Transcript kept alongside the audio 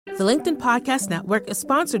The LinkedIn Podcast Network is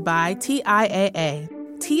sponsored by TIAA.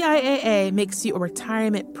 TIAA makes you a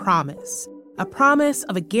retirement promise, a promise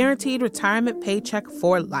of a guaranteed retirement paycheck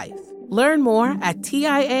for life. Learn more at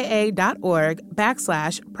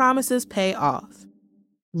TIAA.org/promises pay off.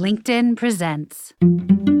 LinkedIn presents.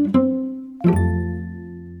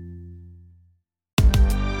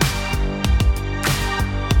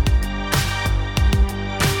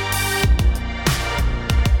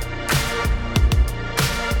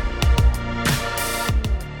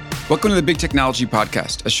 Welcome to the Big Technology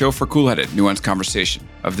Podcast, a show for cool-headed, nuanced conversation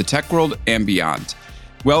of the tech world and beyond.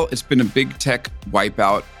 Well, it's been a big tech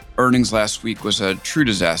wipeout. Earnings last week was a true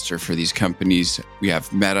disaster for these companies. We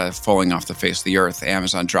have Meta falling off the face of the earth,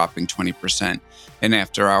 Amazon dropping 20%, and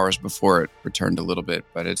after hours before it returned a little bit.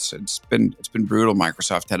 But it's been brutal.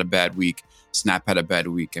 Microsoft had a bad week. Snap had a bad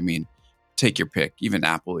week. I mean, take your pick. Even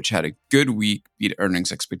Apple, which had a good week, beat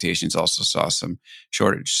earnings expectations, also saw some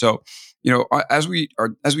shortage. So, as we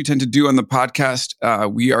tend to do on the podcast,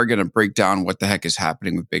 we are going to break down what the heck is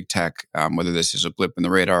happening with big tech, whether this is a blip in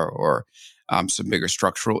the radar or some bigger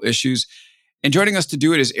structural issues. And joining us to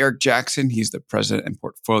do it is Eric Jackson. He's the president and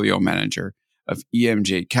portfolio manager of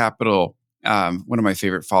EMJ Capital, one of my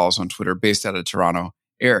favorite follows on Twitter, based out of Toronto.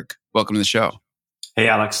 Eric, welcome to the show. Hey,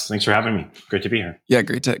 Alex. Thanks for having me. Great to be here. Yeah,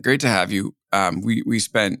 great to have you. We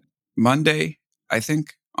spent Monday, I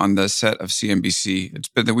think, on the set of CNBC.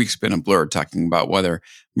 The week's been a blur talking about whether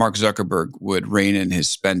Mark Zuckerberg would rein in his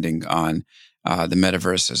spending on the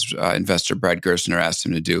metaverse, as investor Brad Gerstner asked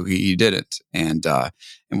him to do. He didn't, and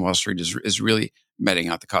Wall Street is really meting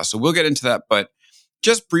out the cost. So we'll get into that, but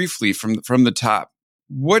just briefly from the top,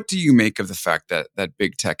 what do you make of the fact that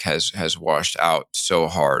big tech has washed out so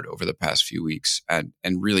hard over the past few weeks and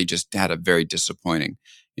really just had a very disappointing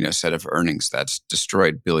set of earnings that's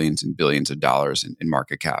destroyed billions and billions of dollars in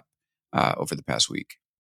market cap over the past week?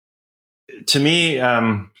 To me,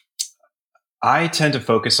 I tend to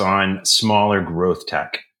focus on smaller growth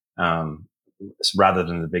tech rather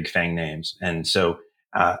than the big FANG names. And so,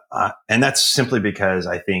 and that's simply because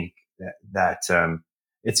I think that I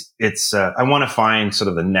want to find sort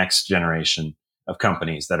of the next generation of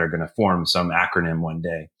companies that are going to form some acronym one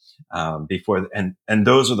day and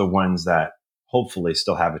those are the ones that hopefully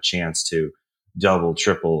still have a chance to double,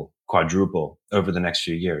 triple, quadruple over the next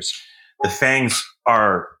few years. The FANGs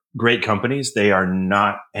are great companies. They are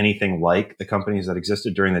not anything like the companies that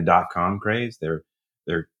existed during the dot-com craze. They're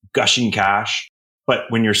gushing cash. But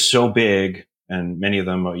when you're so big, and many of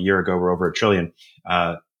them a year ago were over $1 trillion,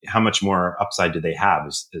 how much more upside do they have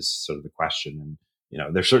is sort of the question. And,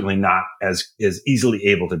 they're certainly not as easily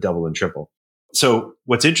able to double and triple. So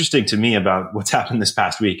what's interesting to me about what's happened this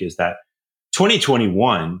past week is that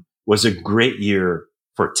 2021 was a great year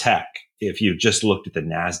for tech. If you just looked at the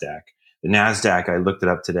NASDAQ, I looked it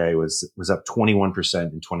up today, was up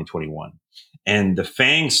 21% in 2021. And the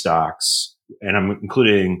FANG stocks, and I'm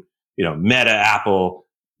including, Meta, Apple,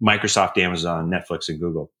 Microsoft, Amazon, Netflix, and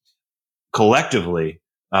Google, collectively,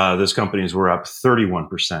 those companies were up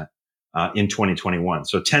 31% in 2021.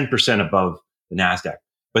 So 10% above the NASDAQ.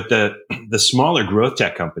 But the smaller growth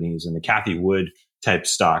tech companies and the Cathie Wood type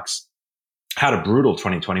stocks had a brutal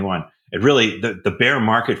 2021. It really, the bear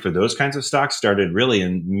market for those kinds of stocks started really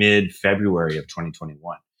in mid-February of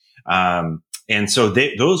 2021. And so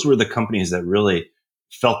those were the companies that really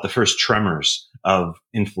felt the first tremors of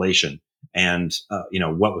inflation and,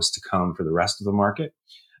 what was to come for the rest of the market.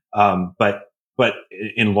 But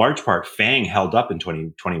in large part, FANG held up in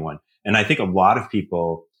 2021. And I think a lot of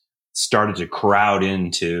people started to crowd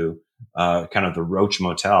into, kind of the Roach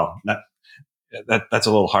Motel. That's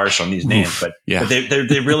a little harsh on these names, but, yeah. But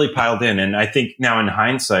they really piled in. And I think now in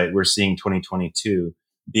hindsight, we're seeing 2022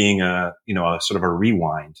 being a sort of a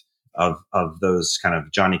rewind of those kind of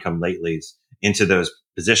Johnny-come-latelys into those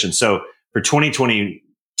positions. So for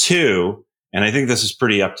 2022, and I think this is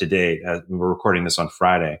pretty up to date as we're recording this on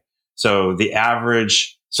Friday. So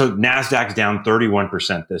NASDAQ's down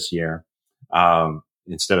 31% this year,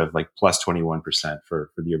 instead of like plus 21% for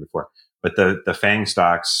the year before. But the FANG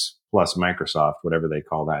stocks, plus Microsoft, whatever they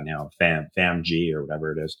call that now, FAMG or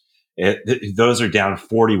whatever it is, those are down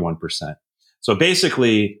 41%. So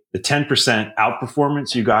basically, the 10%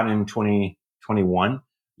 outperformance you got in 2021,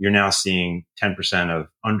 you're now seeing 10% of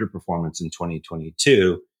underperformance in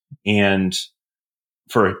 2022. And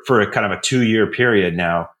for a kind of a 2-year period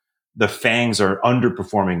now, the FANGs are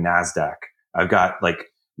underperforming NASDAQ. I've got like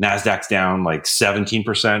NASDAQ's down like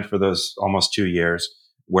 17% for those almost 2 years,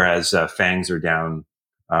 whereas FANGs are down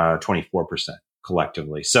 24%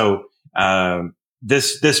 collectively. So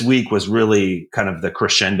this week was really kind of the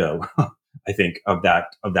crescendo, I think, of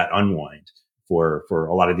that unwind for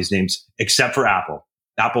a lot of these names, except for Apple.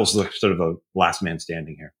 Apple's sort of the last man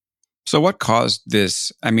standing here. So what caused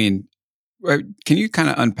this? I mean, can you kind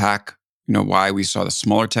of unpack, why we saw the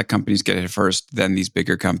smaller tech companies get hit first, then these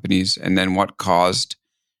bigger companies, and then what caused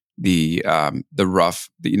the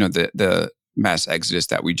mass exodus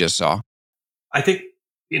that we just saw? I think,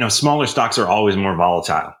 smaller stocks are always more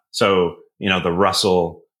volatile. So, the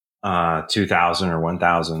Russell 2000 or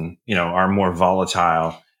 1000, are more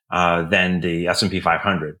volatile than the S&P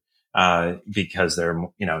 500 because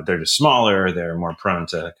they're just smaller. They're more prone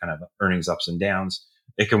to kind of earnings ups and downs.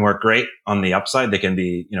 It can work great on the upside. They can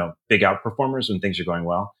be, big outperformers when things are going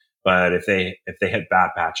well. But if they hit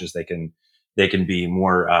bad patches, they can be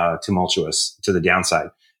more tumultuous to the downside.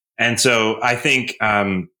 And so I think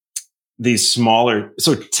these smaller,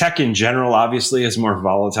 so tech in general obviously is more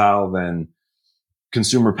volatile than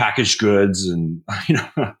consumer packaged goods and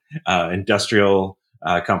industrial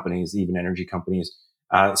companies, even energy companies.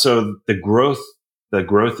 So the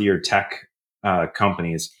growthier tech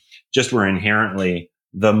companies just were inherently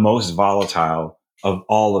the most volatile of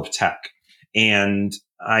all of tech. And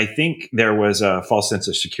I think there was a false sense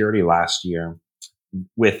of security last year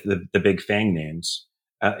with the big FANG names.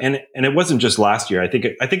 And it wasn't just last year. I think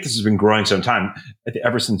this has been growing some time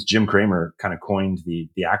ever since Jim Cramer kind of coined the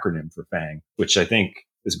acronym for FANG, which I think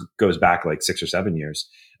goes back like 6 or 7 years,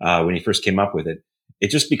 when he first came up with it. It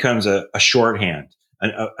just becomes a shorthand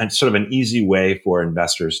and sort of an easy way for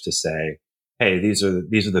investors to say, hey, these are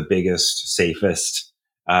the biggest, safest,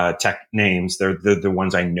 tech names. They're the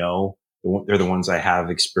ones I know. They're the ones I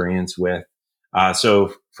have experience with.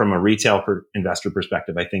 So from a retail investor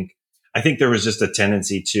perspective, I think there was just a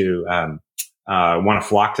tendency to want to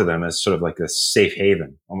flock to them as sort of like a safe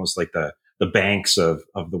haven, almost like the banks of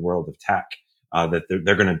the world of tech, that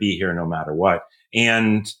they're going to be here no matter what.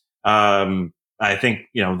 And I think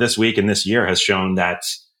this week and this year has shown that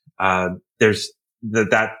there's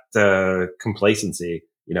that complacency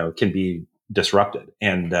can be disrupted,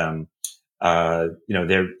 and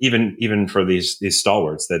they're even for these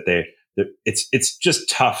stalwarts that it's just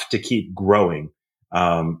tough to keep growing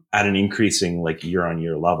at an increasing like year on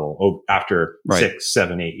year level after 6,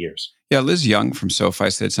 7, 8 years. Yeah, Liz Young from SoFi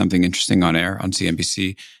said something interesting on air on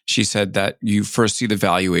CNBC. She said that you first see the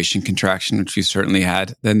valuation contraction, which we certainly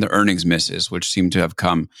had, then the earnings misses, which seem to have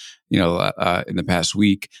come, in the past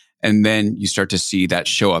week. And then you start to see that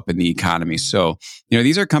show up in the economy. So,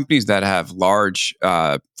 these are companies that have large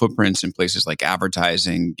footprints in places like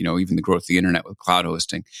advertising, even the growth of the internet with cloud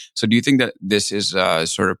hosting. So do you think that this is a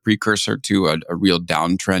sort of precursor to a real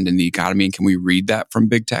downtrend in the economy? And can we read that from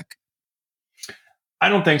big tech? I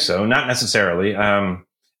don't think so. Not necessarily.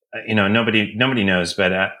 Nobody knows,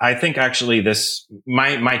 but I think actually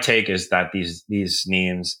my take is that these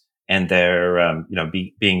names and their,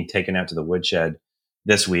 being taken out to the woodshed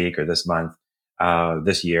this week or this month,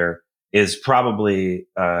 this year is probably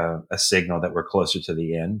a signal that we're closer to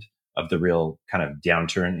the end of the real kind of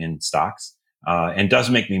downturn in stocks, and does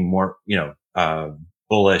make me more,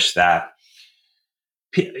 bullish that,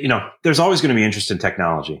 there's always going to be interest in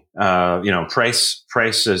technology. Price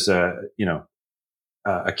is a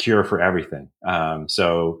cure for everything.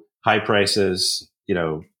 So high prices,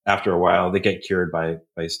 after a while, they get cured by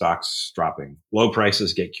stocks dropping. Low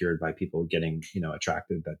prices get cured by people getting,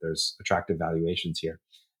 attracted that there's attractive valuations here.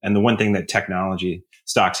 And the one thing that technology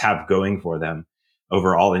stocks have going for them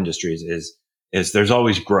over all industries is there's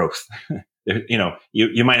always growth.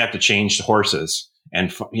 You might have to change horses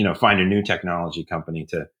and, find a new technology company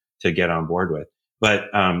to get on board with. But,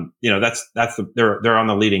 they're on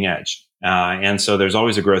the leading edge. And so there's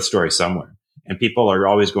always a growth story somewhere, and people are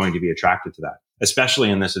always going to be attracted to that, especially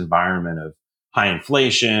in this environment of high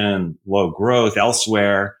inflation, low growth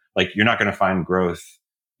elsewhere. Like you're not going to find growth,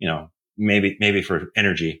 maybe for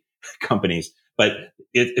energy companies, but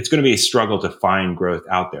it's going to be a struggle to find growth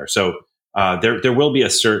out there. So, there will be a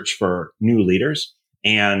search for new leaders,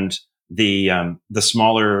 and the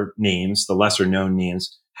smaller names, the lesser known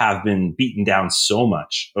names have been beaten down so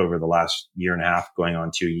much over the last year and a half, going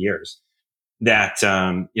on 2 years, that,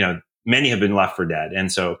 many have been left for dead.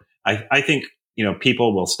 And so I think,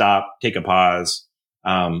 people will stop, take a pause,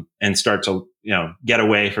 and start to, get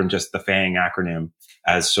away from just the FANG acronym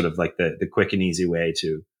as sort of like the quick and easy way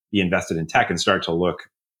to be invested in tech, and start to look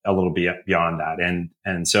a little bit beyond that.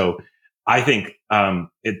 And so I think,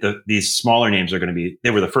 these smaller names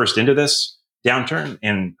they were the first into this downturn,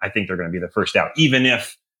 and I think they're going to be the first out, even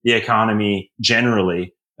if the economy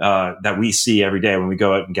generally, that we see every day when we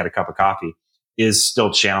go out and get a cup of coffee is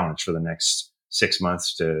still challenged for the next 6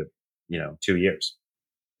 months to, 2 years.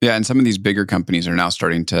 Yeah, and some of these bigger companies are now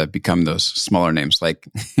starting to become those smaller names. Like,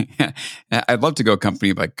 I'd love to go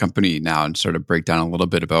company by company now and sort of break down a little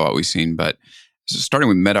bit about what we've seen. But starting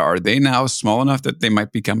with Meta, are they now small enough that they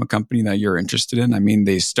might become a company that you're interested in? I mean,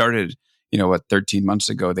 they started, 13 months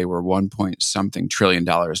ago, they were $1.something trillion.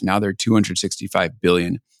 Now they're $265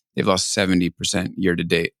 billion. They've lost 70% year to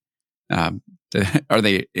date. Are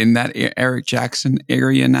they in that Eric Jackson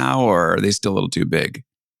area now, or are they still a little too big?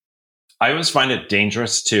 I always find it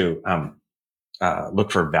dangerous to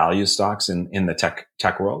look for value stocks in the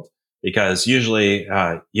tech world, because usually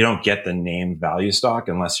you don't get the name value stock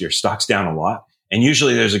unless your stock's down a lot. And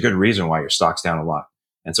usually there's a good reason why your stock's down a lot.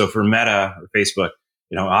 And so for Meta or Facebook,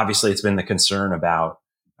 obviously it's been the concern about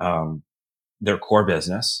their core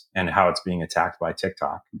business and how it's being attacked by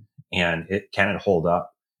TikTok, and can it hold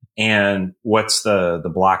up? And what's the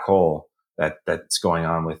black hole that's going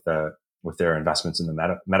on with their investments in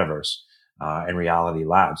the metaverse and Reality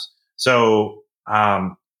Labs? So I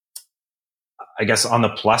guess on the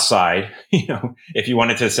plus side, if you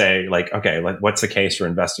wanted to say like, okay, what's the case for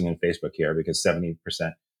investing in Facebook here? Because 70%,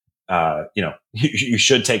 you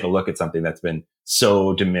should take a look at something that's been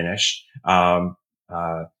so diminished. I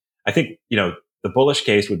think, the bullish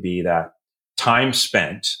case would be that time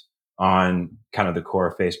spent on kind of the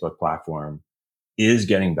core Facebook platform is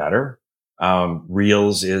getting better.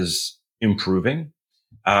 Reels is improving.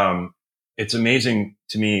 It's amazing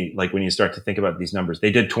to me, like when you start to think about these numbers, they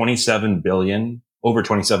did over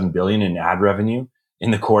 27 billion in ad revenue in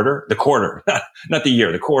the quarter, not the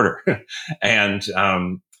year, the quarter. And,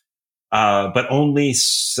 but only,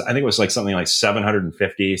 I think it was like something like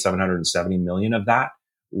 770 million of that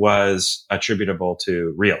was attributable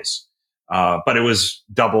to Reels. But it was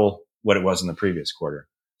double what it was in the previous quarter.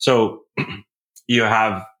 So you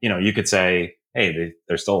have, you could say, hey,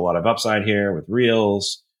 there's still a lot of upside here with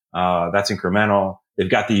Reels. That's incremental. They've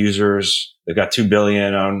got the users. They've got 2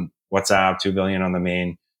 billion on WhatsApp, 2 billion on the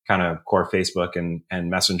main kind of core Facebook and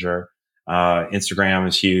Messenger. Instagram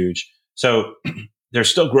is huge. So there's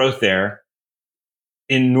still growth there.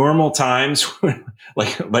 In normal times,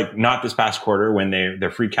 like not this past quarter, when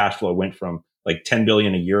their free cash flow went from like 10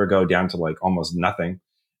 billion a year ago down to like almost nothing.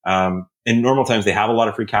 In normal times, they have a lot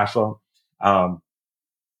of free cash flow.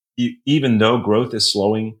 Even though growth is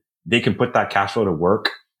slowing, they can put that cash flow to work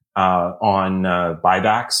on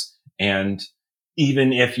buybacks. And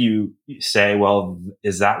even if you say, well,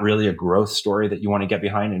 is that really a growth story that you want to get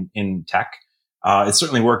behind in tech? It's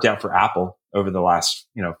certainly worked out for Apple over the last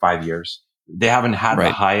 5 years. They haven't had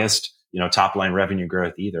the highest top line revenue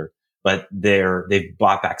growth either, but they've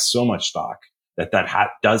bought back so much stock that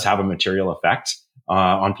does have a material effect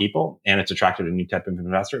on people, and it's attracted a new type of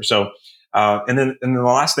investor. So and then the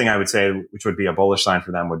last thing I would say, which would be a bullish sign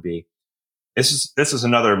for them, would be this is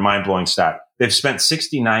another mind-blowing stat. They've spent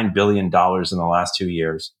 $69 billion in the last 2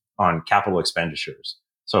 years on capital expenditures.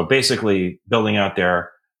 So basically building out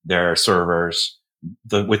their servers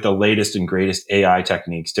with the latest and greatest AI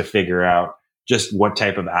techniques to figure out just what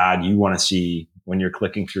type of ad you want to see when you're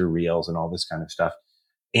clicking through Reels and all this kind of stuff.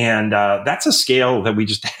 And that's a scale that we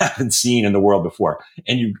just haven't seen in the world before.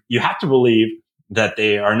 And you have to believe that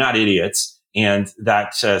they are not idiots, and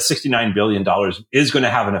that $69 billion is going to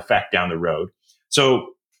have an effect down the road. So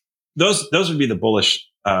those would be the bullish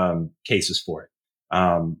cases for it.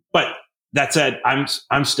 But that said,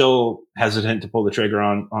 I'm still hesitant to pull the trigger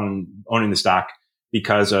on owning the stock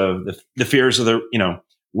because of the fears of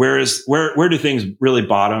where do things really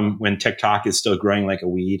bottom when TikTok is still growing like a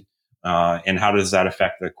weed, and how does that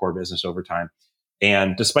affect the core business over time?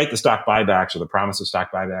 And despite the stock buybacks or the promise of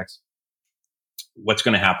stock buybacks, what's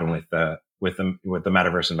going to happen with the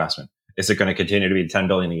metaverse investment? Is it going to continue to be 10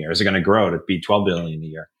 billion a year? Is it going to grow to be 12 billion a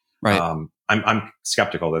year? Right. I'm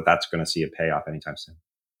skeptical that that's going to see a payoff anytime soon.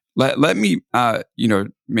 Let me,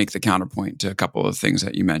 make the counterpoint to a couple of things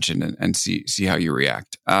that you mentioned and see how you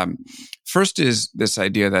react. First is this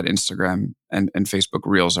idea that Instagram and Facebook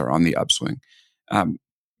Reels are on the upswing.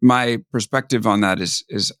 My perspective on that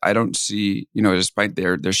is I don't see, despite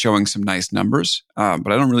they're showing some nice numbers, but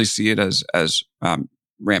I don't really see it as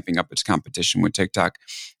ramping up its competition with TikTok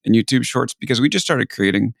and YouTube Shorts, because we just started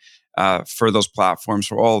creating for those platforms,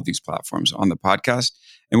 for all of these platforms on the podcast.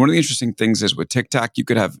 And one of the interesting things is with TikTok, you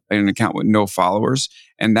could have an account with no followers,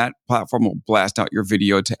 and that platform will blast out your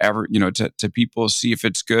video to people, see if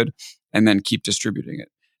it's good, and then keep distributing it.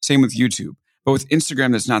 Same with YouTube. But with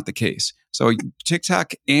Instagram, that's not the case. So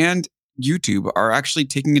TikTok and YouTube are actually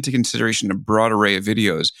taking into consideration a broad array of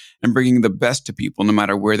videos and bringing the best to people, no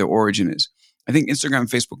matter where the origin is. I think Instagram and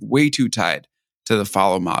Facebook way too tied to the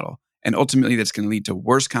follow model. And ultimately, that's going to lead to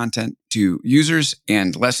worse content to users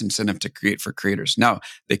and less incentive to create for creators. Now,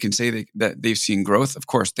 they can say that they've seen growth. Of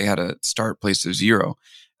course, they had a start place of zero.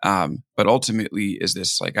 But ultimately, is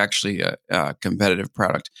this like actually a competitive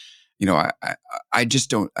product? I just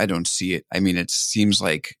don't see it. I mean, it seems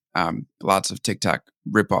like lots of TikTok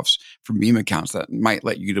ripoffs from meme accounts that might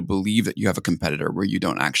let you to believe that you have a competitor where you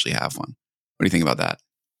don't actually have one. What do you think about that?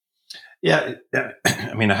 Yeah,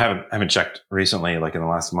 I mean, I haven't checked recently, like in the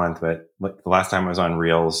last month, but like the last time I was on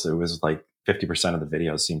Reels, it was like 50% of the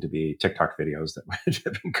videos seemed to be TikTok videos that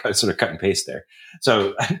have been sort of cut and paste there.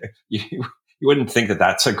 So you wouldn't think that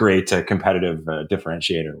that's a great competitive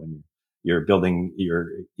differentiator when you're building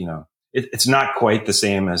it's not quite the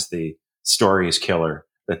same as the stories killer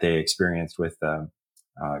that they experienced with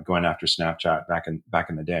going after Snapchat back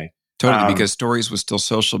in the day. Totally, because stories was still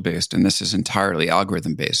social based, and this is entirely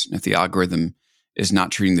algorithm based. And if the algorithm is not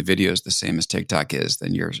treating the videos the same as TikTok is,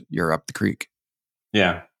 then you're up the creek.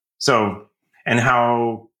 Yeah. So, and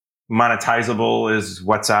how monetizable is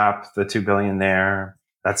WhatsApp? The 2 billion there?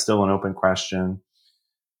 That's still an open question.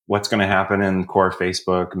 What's going to happen in core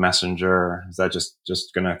Facebook Messenger? Is that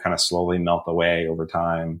just going to kind of slowly melt away over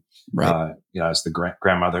time? Right. As the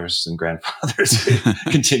grandmothers and grandfathers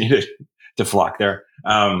continue to flock there.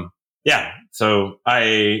 Yeah. So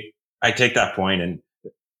I take that point, and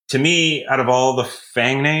to me, out of all the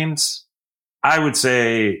FANG names, I would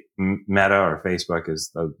say Meta or Facebook is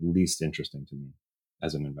the least interesting to me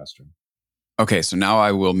as an investor. Okay, so now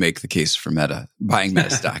I will make the case for Meta, buying Meta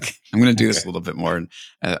stock. I'm going to do this a little bit more in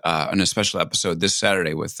a special episode this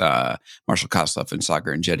Saturday with Marshall Kosloff and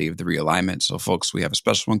Sagar and Jetty of the Realignment. So folks, we have a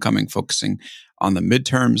special one coming focusing on the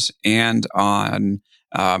midterms and on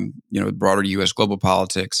the broader U.S. global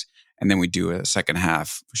politics. And then we do a second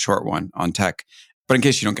half short one on tech. But in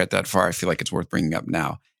case you don't get that far, I feel like it's worth bringing up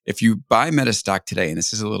now. If you buy Meta stock today, and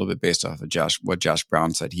this is a little bit based off of what Josh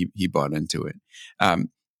Brown said, he bought into it.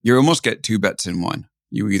 You almost get two bets in one.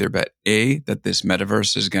 You either bet A, that this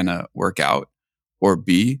metaverse is going to work out, or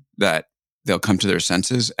B, that they'll come to their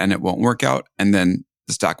senses and it won't work out. And then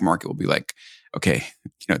the stock market will be like, okay,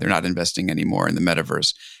 they're not investing anymore in the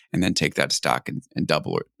metaverse, and then take that stock and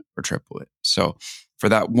double it or triple it. So for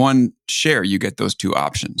that one share, you get those two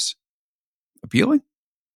options. Appealing?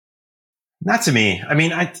 Not to me. I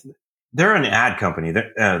mean, they're an ad company.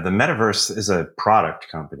 The metaverse is a product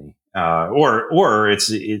company, or it's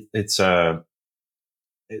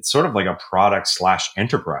sort of like a product /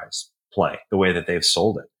 enterprise play. The way that they've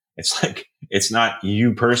sold it, it's like it's not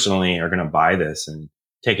you personally are going to buy this and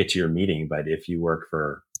take it to your meeting, but if you work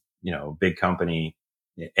for big company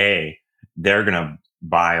A, they're going to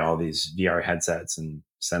buy all these VR headsets and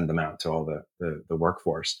send them out to all the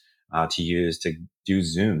workforce to use to do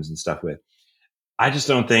Zooms and stuff with. I just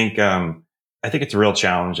don't think, I think it's real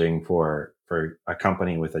challenging for a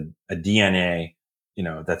company with a DNA,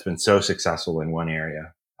 that's been so successful in one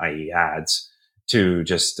area, i.e. ads, to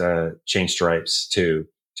just change stripes to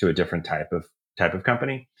a different type of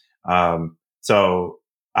company. So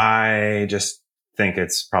I just think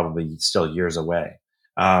it's probably still years away.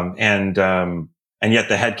 And yet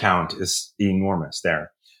the headcount is enormous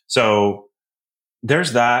there. So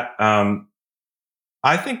there's that.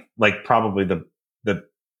 I think like probably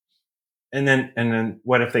and then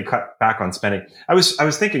what if they cut back on spending? I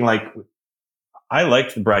was thinking like, I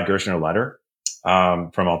liked the Brad Gerstner letter,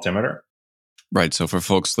 from Altimeter. Right. So for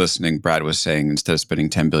folks listening, Brad was saying instead of spending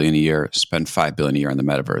 $10 billion a year, spend $5 billion a year on the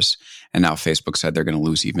metaverse. And now Facebook said they're going to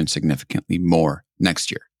lose even significantly more next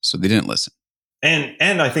year. So they didn't listen.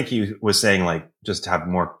 And I think he was saying like just have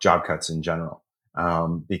more job cuts in general,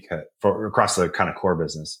 because for across the kind of core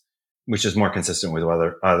business, which is more consistent with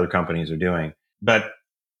what other companies are doing. But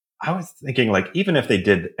I was thinking like, even if they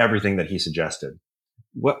did everything that he suggested,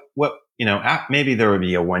 what maybe there would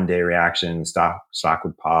be a 1-day reaction, stock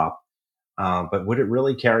would pop. But would it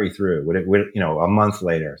really carry through? Would a month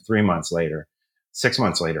later, 3 months later, 6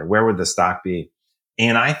 months later, where would the stock be?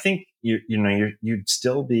 And I think you'd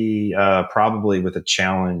still be probably with a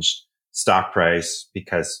challenged stock price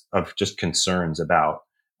because of just concerns about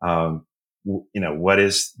what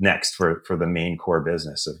is next for the main core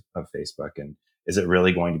business of Facebook, and is it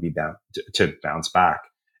really going to be to bounce back?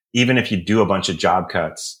 Even if you do a bunch of job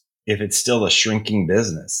cuts, if it's still a shrinking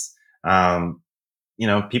business,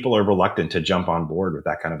 people are reluctant to jump on board with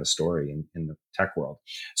that kind of a story in the tech world.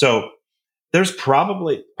 So there's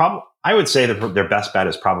probably I would say that their best bet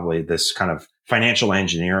is probably this kind of financial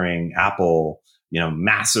engineering, Apple,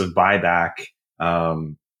 massive buyback,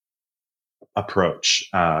 approach,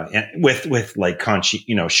 and with like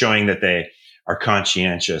showing that they are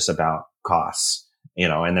conscientious about costs,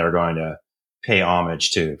 and they're going to pay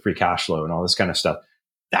homage to free cash flow and all this kind of stuff.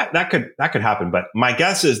 That could happen. But my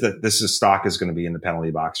guess is that this stock is going to be in the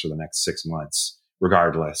penalty box for the next 6 months,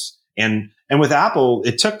 regardless. And with Apple,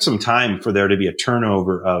 it took some time for there to be a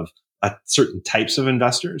turnover of certain types of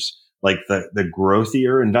investors, like the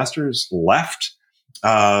growthier investors left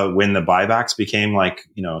when the buybacks became like,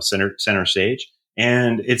 center stage.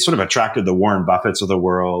 And it sort of attracted the Warren Buffetts of the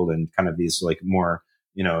world and kind of these like more,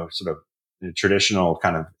 sort of traditional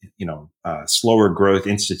kind of, slower growth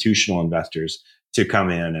institutional investors to come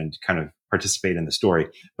in and kind of participate in the story.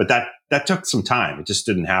 But that took some time. It just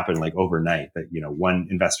didn't happen like overnight that, one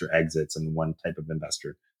investor exits and one type of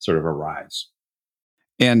investor sort of arrives.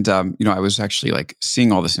 And, I was actually like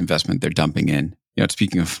seeing all this investment they're dumping in.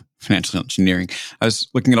 Speaking of financial engineering, I was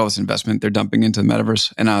looking at all this investment they're dumping into the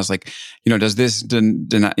metaverse, and I was like, does this, can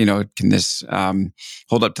this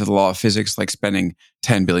hold up to the law of physics, like spending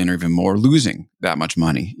 10 billion or even more, losing that much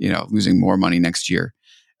money, losing more money next year?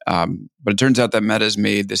 But it turns out that Meta's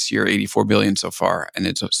made this year 84 billion so far, and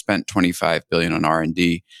it's spent 25 billion on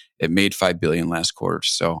R&D. It made 5 billion last quarter.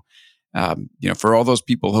 So, for all those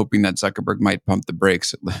people hoping that Zuckerberg might pump the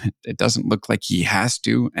brakes, it doesn't look like he has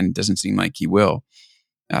to, and it doesn't seem like he will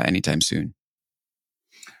anytime soon.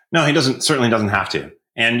 No, he certainly doesn't have to.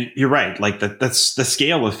 And you're right. Like the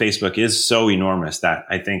scale of Facebook is so enormous that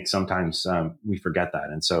I think sometimes we forget that.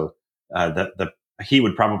 And so he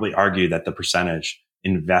would probably argue that the percentage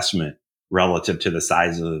investment relative to the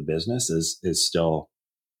size of the business is still,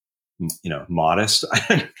 modest.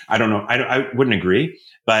 I don't know. I wouldn't agree,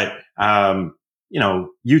 but,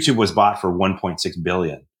 YouTube was bought for 1.6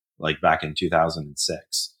 billion, like back in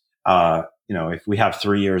 2006. If we have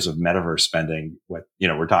 3 years of metaverse spending,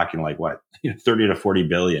 we're talking like 30 to 40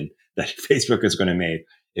 billion that Facebook is going to make.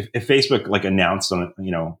 If Facebook like announced on,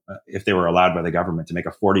 if they were allowed by the government to make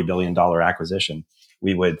a $40 billion acquisition,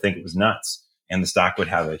 we would think it was nuts and the stock would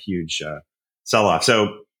have a huge sell off.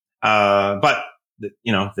 So, but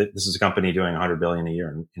this is a company doing 100 billion a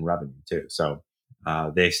year in revenue too. So,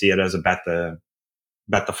 they see it as a bet the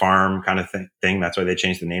farm kind of thing. That's why they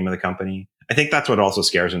changed the name of the company. I think that's what also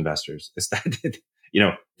scares investors is that,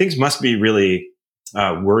 things must be really,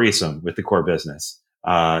 worrisome with the core business.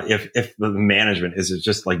 If the management is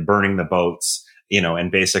just like burning the boats,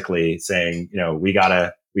 and basically saying, we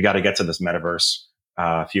gotta get to this metaverse,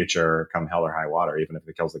 future come hell or high water, even if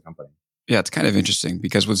it kills the company. Yeah, it's kind of interesting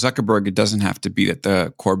because with Zuckerberg, it doesn't have to be that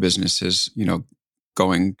the core business is,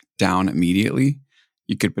 going down immediately.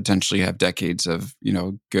 You could potentially have decades of,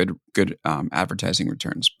 good advertising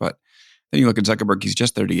returns. But then you look at Zuckerberg, he's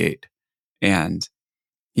just 38. And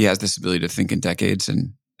he has this ability to think in decades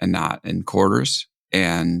and not in quarters.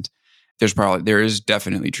 And there is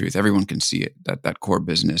definitely truth. Everyone can see it, that core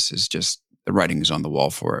business is just, the writing is on the wall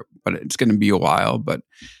for it. But it's going to be a while. But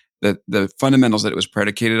the fundamentals that it was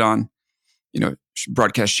predicated on,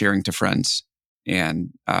 broadcast sharing to friends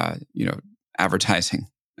and, advertising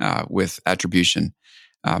with attribution,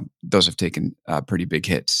 those have taken pretty big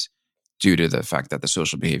hits due to the fact that the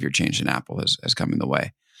social behavior change in Apple has come in the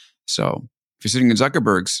way. So if you're sitting in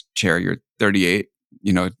Zuckerberg's chair, you're 38,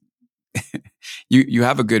 you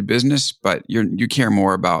have a good business, but you care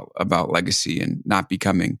more about legacy and not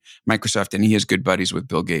becoming Microsoft. And he has good buddies with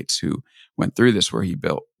Bill Gates who went through this, where he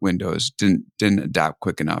built Windows, didn't adapt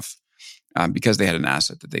quick enough because they had an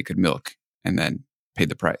asset that they could milk and then paid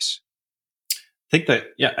the price. I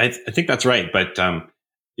think that's right. But,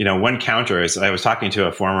 one counter is I was talking to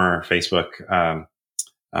a former Facebook, kind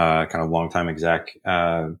of longtime exec,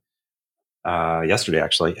 yesterday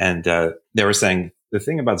actually. And, they were saying the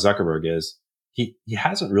thing about Zuckerberg is he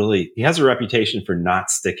has a reputation for not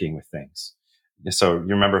sticking with things. So you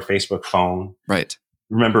remember Facebook phone, right?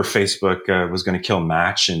 Remember Facebook, was going to kill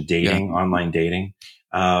Match and dating, online dating.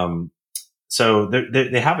 So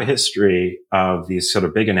they have a history of these sort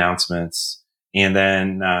of big announcements. And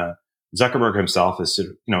then, Zuckerberg himself is,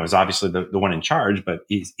 is obviously the one in charge, but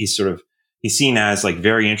he's seen as like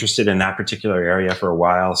very interested in that particular area for a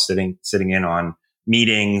while, sitting in on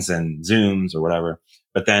meetings and Zooms or whatever,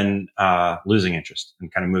 but then, losing interest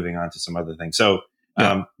and kind of moving on to some other things. So,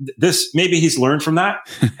 maybe he's learned from that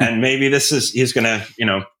and maybe he's going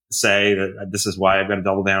to, say that this is why I've got to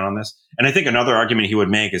double down on this. And I think another argument he would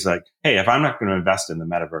make is like, hey, if I'm not going to invest in the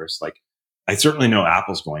metaverse, like I certainly know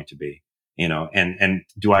Apple's going to be. And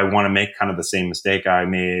do I want to make kind of the same mistake I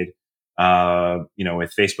made,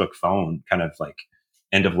 with Facebook phone, kind of like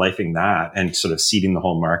end of lifing that and sort of ceding the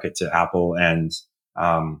whole market to Apple and,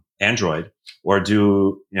 Android, or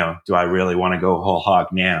do I really want to go whole hog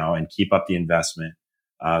now and keep up the investment,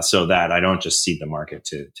 so that I don't just cede the market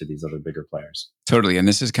to these other bigger players. Totally. And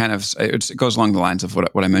this is kind of, it goes along the lines of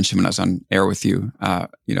what I mentioned when I was on air with you,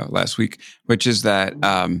 last week, which is that,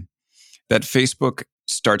 that Facebook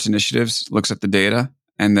starts initiatives, looks at the data,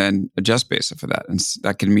 and then adjust based off of that. And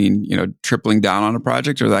that can mean, tripling down on a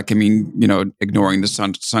project, or that can mean, ignoring the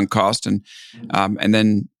sunk cost and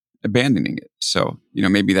then abandoning it. So,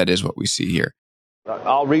 maybe that is what we see here.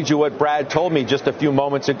 I'll read you what Brad told me just a few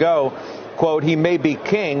moments ago. Quote, "He may be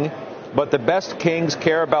king, but the best kings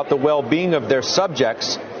care about the well-being of their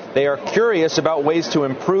subjects. They are curious about ways to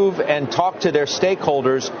improve and talk to their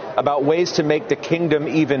stakeholders about ways to make the kingdom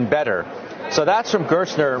even better." So that's from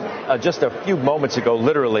Gerstner just a few moments ago,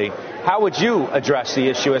 literally. How would you address the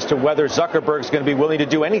issue as to whether Zuckerberg's going to be willing to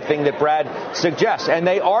do anything that Brad suggests? And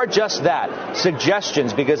they are just that,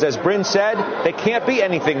 suggestions, because as Bryn said, they can't be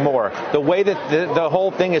anything more. The way that the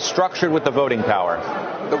whole thing is structured with the voting power.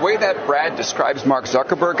 The way that Brad describes Mark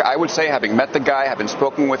Zuckerberg, I would say, having met the guy, having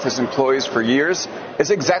spoken with his employees for years, is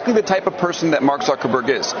exactly the type of person that Mark Zuckerberg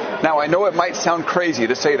is. Now, I know it might sound crazy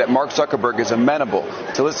to say that Mark Zuckerberg is amenable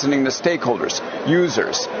to listening to stakeholders,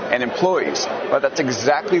 users, and employees, but that's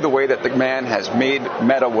exactly the way that the man has made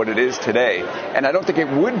Meta what it is today. And I don't think it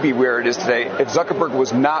would be where it is today if Zuckerberg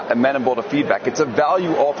was not amenable to feedback. It's a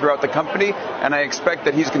value all throughout the company, and I expect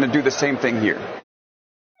that he's going to do the same thing here.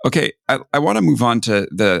 Okay, I want to move on to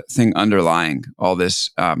the thing underlying all this,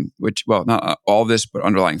 not all this, but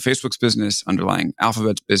underlying Facebook's business, underlying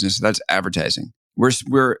Alphabet's business. That's advertising.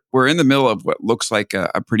 We're in the middle of what looks like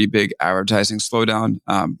a pretty big advertising slowdown.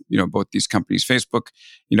 Both these companies, Facebook,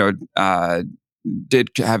 did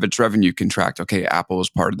have its revenue contract. Okay, Apple was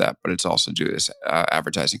part of that, but it's also due to this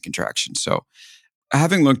advertising contraction. So,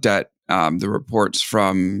 having looked at the reports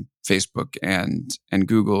from Facebook and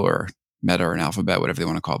Google, or Meta or an Alphabet, whatever they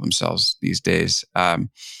want to call themselves these days.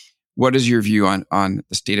 What is your view on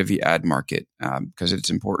the state of the ad market? Because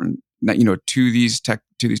it's important that, to these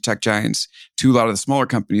tech giants, to a lot of the smaller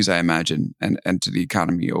companies, I imagine, and to the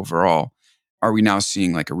economy overall. Are we now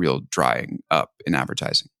seeing like a real drying up in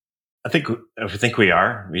advertising? I think we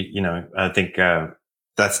are. I think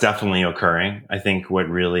that's definitely occurring. I think what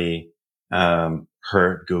really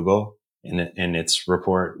hurt Google in its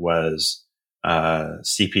report was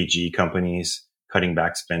CPG companies cutting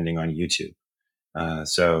back spending on YouTube.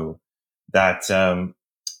 So that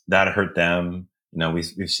hurt them.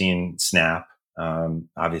 We've seen Snap,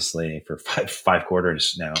 obviously for five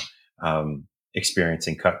quarters now,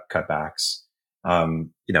 experiencing cutbacks.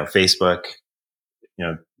 Facebook,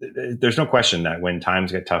 there's no question that when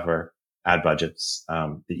times get tougher, ad budgets,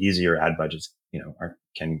 the easier ad budgets,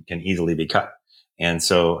 can easily be cut. And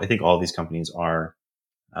so I think all these companies are,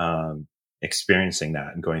 experiencing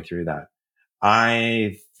that and going through that.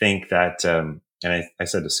 I think that, and I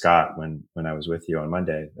said to Scott when I was with you on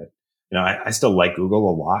Monday that, I still like Google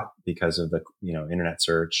a lot because of the, internet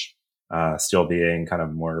search, still being kind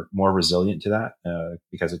of more resilient to that,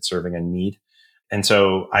 because it's serving a need. And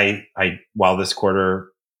so while this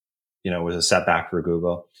quarter, was a setback for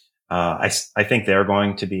Google, I think they're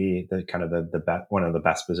going to be the kind of one of the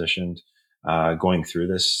best positioned, going through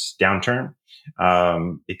this downturn.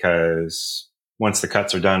 Because once the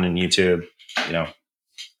cuts are done in YouTube,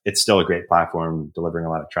 it's still a great platform delivering a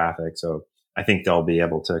lot of traffic. So I think they'll be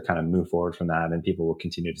able to kind of move forward from that, and people will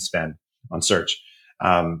continue to spend on search.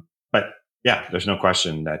 But yeah, there's no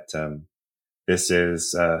question that, this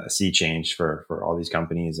is a sea change for all these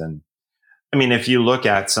companies. And I mean, if you look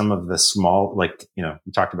at some of the small,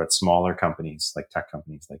 we talked about smaller companies, like tech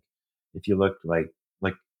companies, like if you look like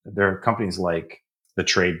there are companies like The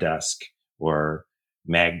Trade Desk or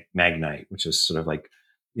Magnite, which is sort of like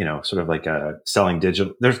selling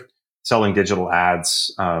digital. They're selling digital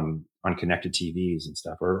ads on connected TVs and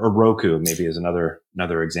stuff, or Roku maybe is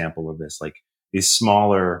another example of this. Like these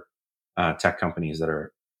smaller tech companies that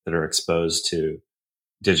are exposed to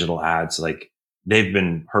digital ads, like they've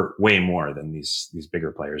been hurt way more than these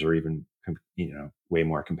bigger players, or even way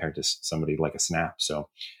more compared to somebody like a Snap. So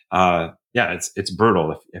it's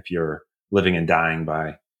brutal if you're living and dying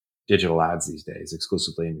by digital ads these days,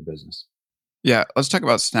 exclusively in your business. Yeah, let's talk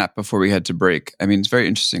about Snap before we head to break. I mean, it's very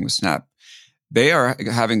interesting with Snap. They are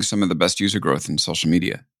having some of the best user growth in social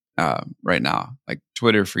media right now. Like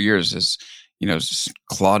Twitter for years has, just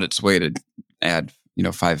clawed its way to add,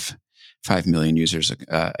 5 million users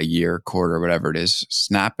a year, quarter, whatever it is.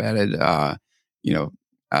 Snap added,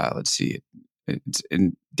 let's see, it's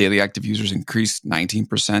in daily active users increased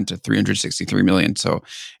 19% to 363 million. So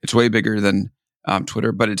it's way bigger than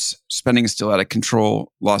Twitter, but its spending is still out of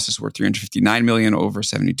control. Losses were 359 million, over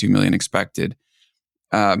 72 million expected.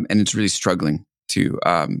 And it's really struggling to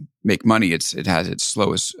make money. It has its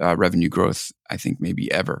slowest revenue growth, I think, maybe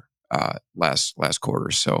ever last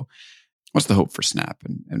quarter. So what's the hope for Snap,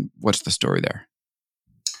 and what's the story there?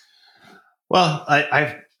 Well,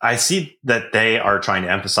 I see that they are trying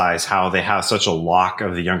to emphasize how they have such a lock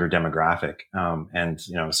of the younger demographic, and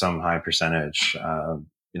some high percentage,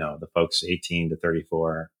 the folks 18 to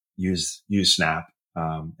 34 use Snap,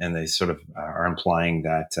 and they sort of are implying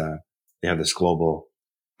that they have this global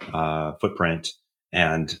footprint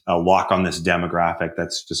and a lock on this demographic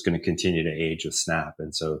that's just going to continue to age with Snap.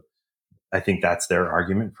 And so I think that's their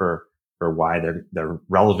argument for why they're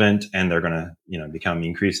relevant, and they're going to become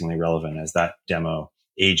increasingly relevant as that demo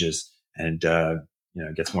ages and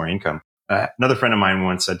gets more income. Another friend of mine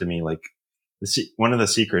once said to me, like, one of the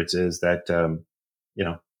secrets is that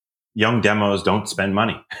young demos don't spend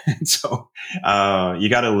money. So you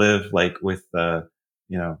got to live like with you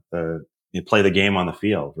play the game on the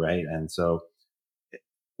field, right? And so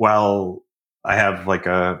while I have like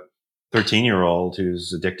a 13-year-old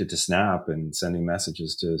who's addicted to Snap and sending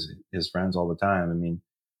messages to his friends all the time, I mean,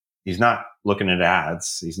 he's not looking at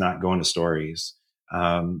ads. He's not going to stories.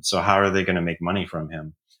 So how are they going to make money from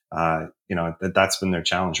him? That's been their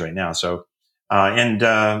challenge right now. So, they've,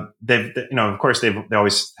 of course they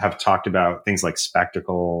always have talked about things like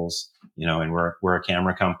spectacles, and we're a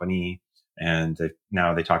camera company. And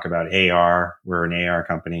now they talk about AR. We're an AR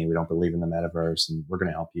company. We don't believe in the metaverse, and we're going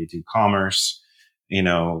to help you do commerce,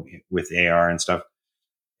 with AR and stuff.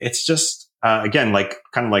 It's just, again,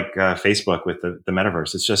 kind of like Facebook with the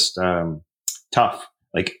metaverse. It's just, tough.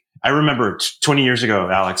 Like, I remember 20 years ago,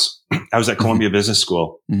 Alex, I was at Columbia Business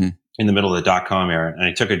School in the middle of the .com era, and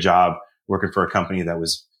I took a job working for a company that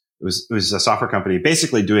was a software company,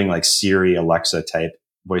 basically doing like Siri, Alexa type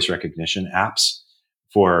voice recognition apps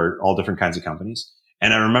for all different kinds of companies.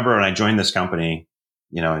 And I remember when I joined this company,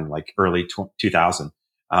 in like early 2000,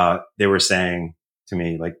 they were saying to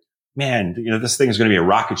me, like, man, this thing is going to be a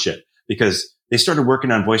rocket ship, because they started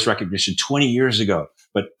working on voice recognition 20 years ago,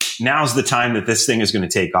 but now's the time that this thing is going to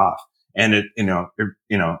take off. And it, in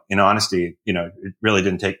honesty, it really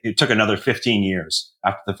didn't take, it took another 15 years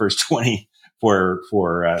after the first 20 for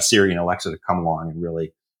Siri and Alexa to come along and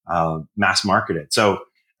really, mass market it. So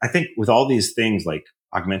I think with all these things like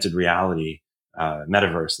augmented reality,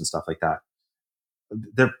 metaverse and stuff like that,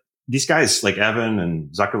 these guys like Evan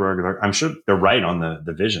and Zuckerberg, I'm sure they're right on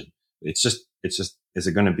the vision. It's just, is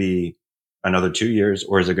it going to be another 2 years,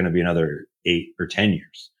 or is it going to be another 8 or 10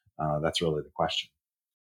 years? That's really the question.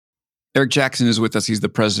 Eric Jackson is with us. He's the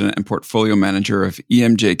president and portfolio manager of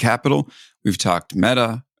EMJ Capital. We've talked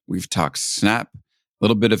Meta. We've talked Snap, a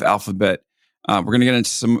little bit of Alphabet. We're going to get into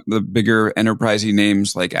some of the bigger enterprisey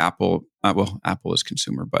names like Apple. Apple is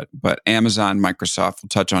consumer, but Amazon, Microsoft. We'll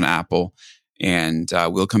touch on Apple, and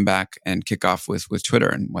we'll come back and kick off with Twitter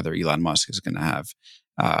and whether Elon Musk is going to have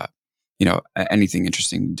anything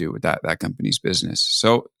interesting to do with that company's business.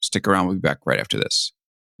 So stick around. We'll be back right after this.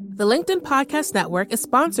 The LinkedIn Podcast Network is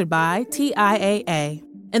sponsored by TIAA.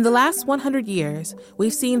 In the last 100 years,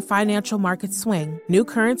 we've seen financial markets swing, new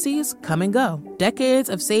currencies come and go, decades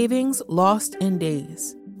of savings lost in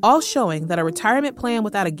days, all showing that a retirement plan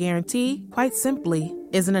without a guarantee, quite simply,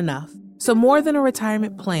 isn't enough. So more than a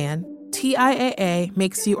retirement plan, TIAA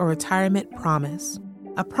makes you a retirement promise.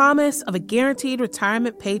 A promise of a guaranteed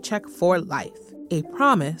retirement paycheck for life. A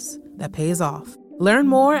promise that pays off. Learn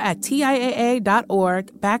more at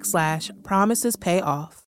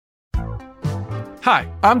TIAA.org/promisespayoff. Hi,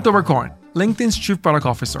 I'm Tomer Cohen, LinkedIn's Chief Product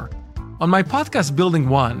Officer. On my podcast, Building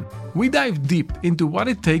One, we dive deep into what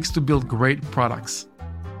it takes to build great products.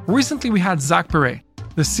 Recently, we had Zach Perret,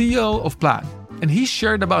 the CEO of Plaid, and he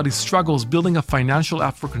shared about his struggles building a financial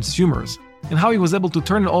app for consumers and how he was able to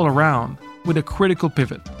turn it all around with a critical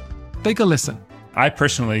pivot. Take a listen. I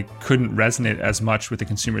personally couldn't resonate as much with the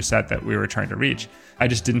consumer set that we were trying to reach. I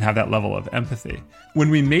just didn't have that level of empathy. When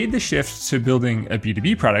we made the shift to building a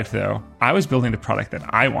B2B product, though, I was building the product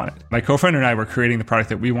that I wanted. My co-founder and I were creating the product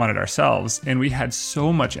that we wanted ourselves, and we had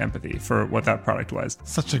so much empathy for what that product was.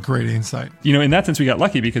 Such a great insight. In that sense, we got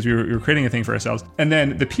lucky because we were creating a thing for ourselves. And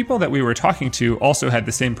then the people that we were talking to also had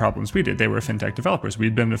the same problems we did. They were fintech developers.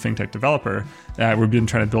 We'd been a fintech developer. We've been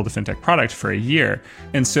trying to build a fintech product for a year.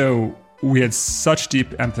 And so we had such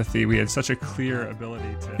deep empathy. We had such a clear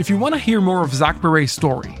ability to... If you want to hear more of Zach Perret's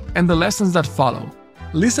story and the lessons that follow,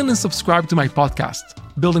 listen and subscribe to my podcast,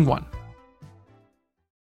 Building One.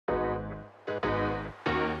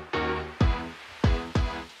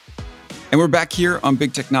 And we're back here on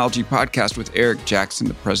Big Technology Podcast with Eric Jackson,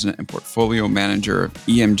 the president and portfolio manager of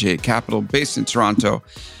EMJ Capital, based in Toronto.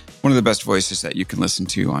 One of the best voices that you can listen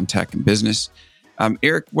to on tech and business.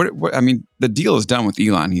 Eric, what? I mean, the deal is done with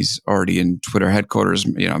Elon. He's already in Twitter headquarters,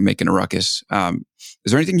 making a ruckus.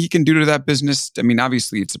 Is there anything he can do to that business? I mean,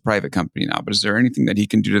 obviously it's a private company now, but is there anything that he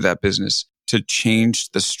can do to that business to change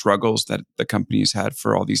the struggles that the company's had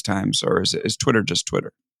for all these times? Or is Twitter just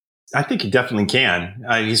Twitter? I think he definitely can.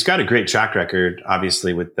 He's got a great track record,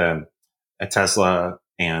 obviously, with Tesla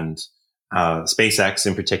and SpaceX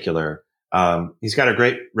in particular. He's got a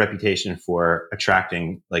great reputation for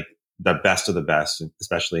attracting like the best of the best,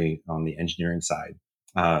 especially on the engineering side,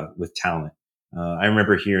 with talent. I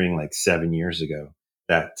remember hearing like 7 years ago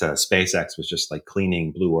that SpaceX was just like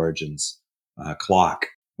cleaning Blue Origin's clock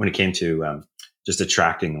when it came to just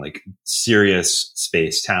attracting like serious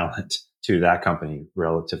space talent to that company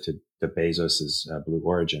relative to Bezos's Blue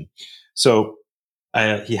Origin. So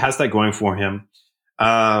he has that going for him.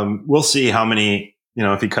 We'll see how many,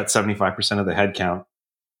 if he cuts 75% of the headcount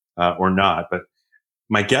or not. But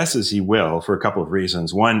my guess is he will, for a couple of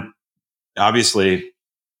reasons. One, obviously,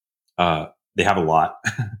 they have a lot,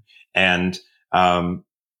 and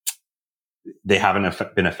they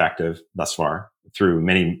haven't been effective thus far through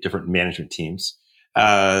many different management teams.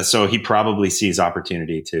 So he probably sees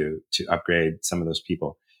opportunity to upgrade some of those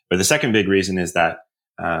people. But the second big reason is that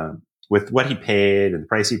with what he paid and the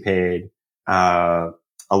price he paid, a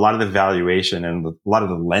lot of the valuation and a lot of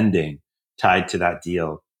the lending tied to that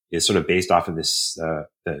deal is sort of based off of this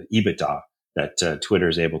the EBITDA that Twitter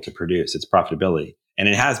is able to produce, its profitability. And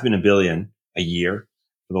it has been $1 billion a year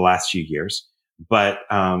for the last few years. But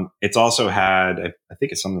it's also had, I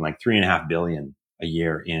think it's something like $3.5 billion a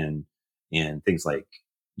year in things like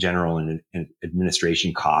general and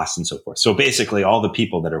administration costs and so forth. So basically all the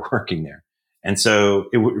people that are working there. And so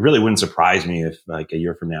it really wouldn't surprise me if like a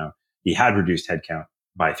year from now, he had reduced headcount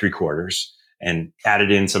by 3/4 and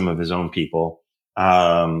added in some of his own people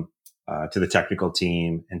to the technical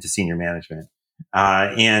team and to senior management.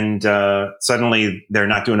 And suddenly they're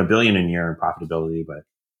not doing $1 billion a year in profitability, but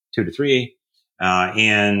 2 to 3.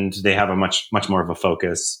 And they have a much more of a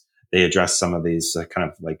focus. They address some of these kind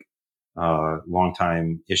of like long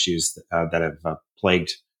time issues that have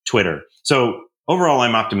plagued Twitter. So overall,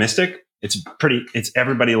 I'm optimistic. It's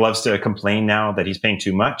everybody loves to complain now that he's paying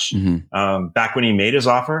too much. Mm-hmm. Back when he made his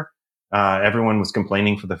offer, everyone was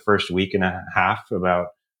complaining for the first week and a half about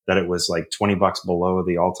that it was like $20 below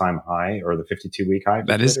the all-time high or the 52-week high.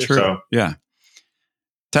 That is true. So, yeah.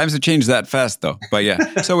 Times have changed that fast though. But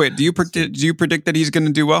yeah. So wait, do you predict that he's going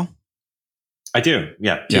to do well? I do.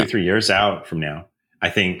 Yeah. 2 to 3 years out from now, I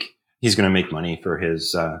think he's going to make money for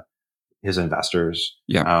his investors.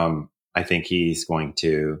 Yeah. I think he's going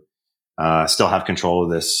to still have control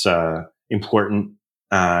of this important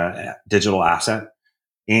digital asset.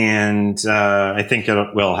 And I think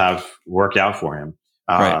it will have worked out for him.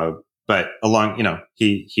 Right. But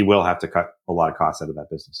he will have to cut a lot of costs out of that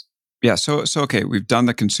business. Yeah. So okay, we've done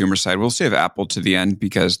the consumer side. We'll save Apple to the end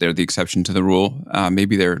because they're the exception to the rule.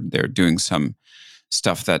 Maybe they're doing some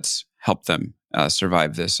stuff that's helped them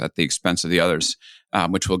survive this at the expense of the others,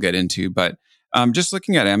 which we'll get into. But just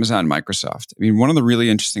looking at Amazon and Microsoft, I mean, one of the really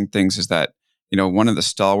interesting things is that, one of the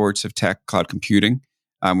stalwarts of tech, cloud computing,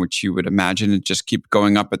 which you would imagine it just keep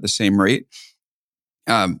going up at the same rate.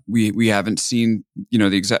 We haven't seen,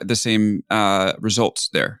 the same results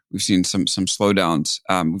there. We've seen some slowdowns.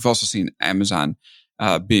 We've also seen Amazon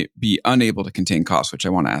be unable to contain costs, which I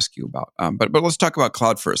want to ask you about. But let's talk about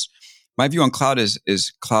cloud first. My view on cloud is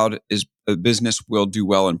a business will do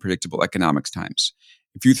well in predictable economics times.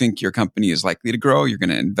 If you think your company is likely to grow, you're going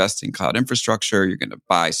to invest in cloud infrastructure. You're going to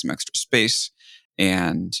buy some extra space,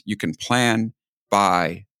 and you can plan,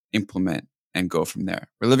 buy, implement, and go from there.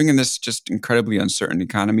 We're living in this just incredibly uncertain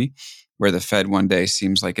economy where the Fed one day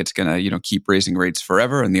seems like it's going to, keep raising rates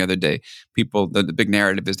forever. And the other day, the big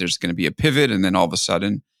narrative is there's going to be a pivot. And then all of a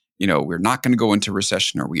sudden, we're not going to go into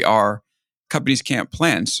recession, or we are. Companies can't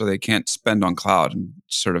plan, so they can't spend on cloud, and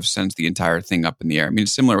sort of sends the entire thing up in the air. I mean,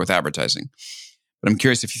 it's similar with advertising. But I'm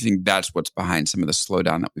curious if you think that's what's behind some of the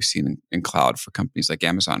slowdown that we've seen in cloud for companies like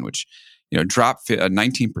Amazon, which dropped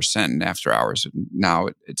 19% in after hours. Now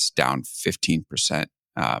it's down 15%,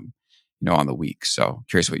 on the week. So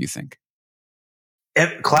curious what you think.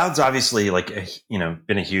 Cloud's obviously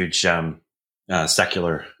been a huge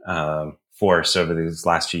secular force over these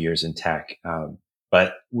last few years in tech.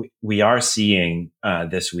 But we are seeing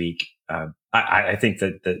this week. I think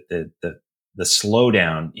that the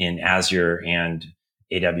slowdown in Azure and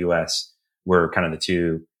AWS were kind of the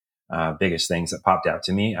two biggest things that popped out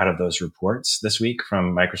to me out of those reports this week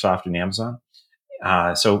from Microsoft and Amazon.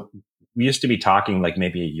 So we used to be talking like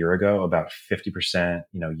maybe a year ago about 50%,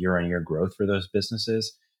 year on year growth for those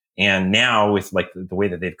businesses. And now with like the way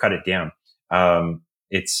that they've cut it down,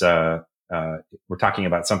 it's we're talking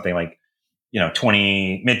about something like,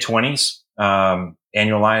 mid-20s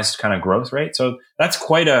annualized kind of growth rate. So that's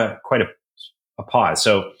quite a pause.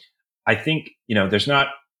 So I think, there's not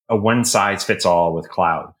a one size fits all with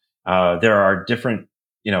cloud. There are different,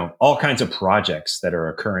 all kinds of projects that are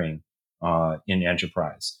occurring in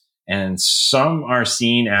enterprise, and some are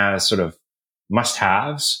seen as sort of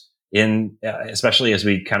must-haves especially as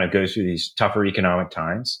we kind of go through these tougher economic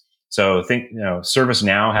times. So think,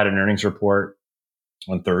 ServiceNow had an earnings report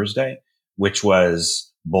on Thursday, which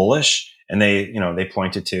was bullish, and they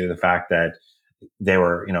pointed to the fact that they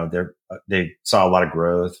were, they saw a lot of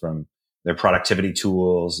growth from their productivity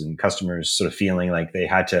tools, and customers sort of feeling like they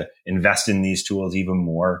had to invest in these tools even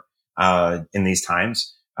more in these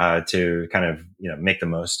times to kind of make the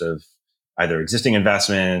most of either existing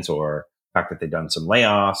investments or the fact that they've done some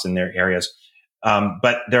layoffs in their areas.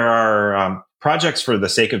 But there are projects for the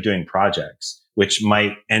sake of doing projects, which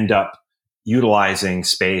might end up utilizing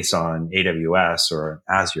space on AWS or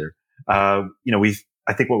Azure.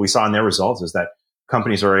 I think what we saw in their results is that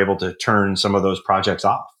companies are able to turn some of those projects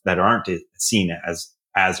off that aren't seen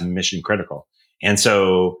as mission critical. And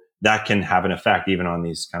so that can have an effect even on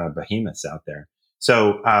these kind of behemoths out there.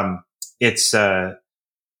 So,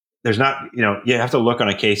 there's not, you have to look on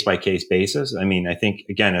a case by case basis. I mean, I think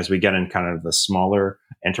again, as we get in kind of the smaller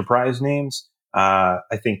enterprise names, I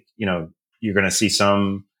think, you're going to see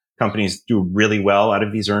some companies do really well out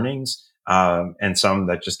of these earnings, and some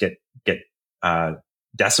that just get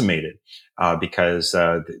decimated, because,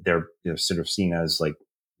 they're sort of seen as like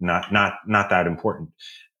not that important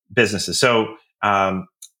businesses. So,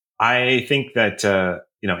 I think that,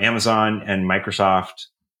 Amazon and Microsoft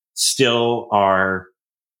still are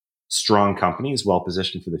strong companies, well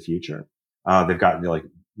positioned for the future. They've got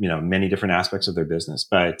many different aspects of their business,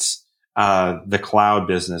 but the cloud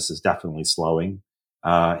business is definitely slowing.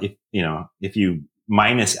 If you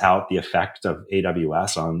minus out the effect of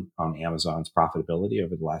AWS on Amazon's profitability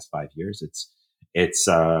over the last 5 years, it's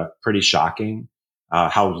pretty shocking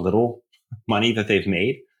how little money that they've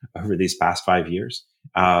made over these past 5 years.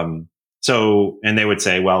 And they would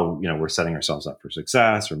say, well, we're setting ourselves up for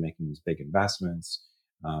success. We're making these big investments.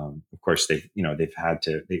 Of course,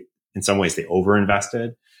 in some ways they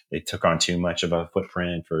overinvested. They took on too much of a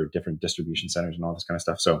footprint for different distribution centers and all this kind of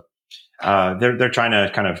stuff. So, they're trying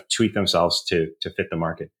to kind of tweak themselves to fit the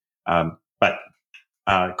market. But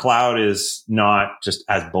cloud is not just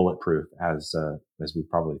as bulletproof as we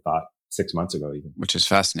probably thought 6 months ago, even. Which is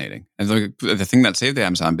fascinating. And the thing that saved the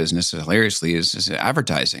Amazon business hilariously is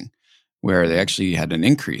advertising, where they actually had an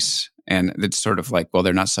increase. And it's sort of like, well,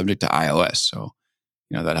 they're not subject to iOS. So,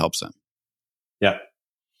 that helps them. Yeah.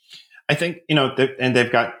 I think, and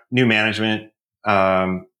they've got new management,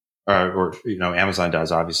 or Amazon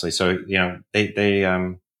does, obviously. So, I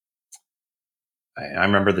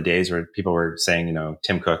remember the days where people were saying,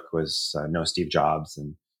 Tim Cook was no Steve Jobs,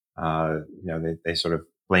 and, they sort of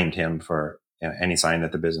blamed him for any sign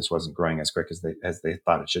that the business wasn't growing as quick as they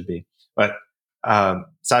thought it should be. But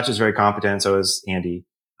Satya's very competent. So is Andy.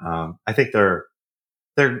 I think they're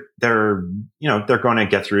going to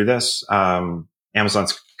get through this.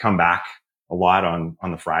 Amazon's come back a lot on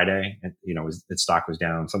the Friday. Its stock was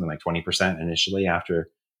down something like 20% initially after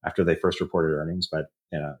they first reported earnings, but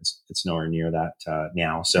it's nowhere near that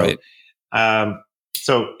now. So, right.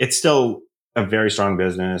 So it's still a very strong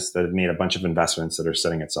business that have made a bunch of investments that are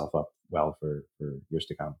setting itself up well for years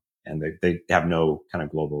to come. And they have no kind of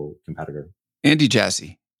global competitor. Andy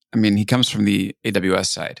Jassy, he comes from the AWS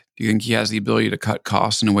side. Do you think he has the ability to cut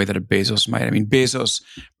costs in a way that a Bezos might? Bezos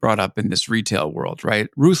brought up in this retail world, right?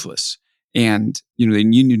 Ruthless. And, you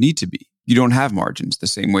need to be. You don't have margins the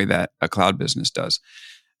same way that a cloud business does.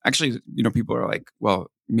 Actually, people are like,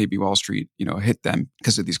 well, maybe Wall Street, hit them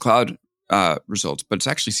because of these cloud results, but it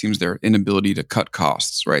actually seems their inability to cut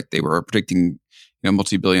costs, right? They were predicting,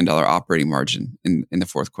 multi-billion-dollar operating margin in the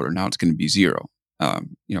fourth quarter. Now it's going to be zero,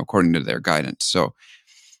 according to their guidance. So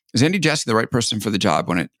is Andy Jassy the right person for the job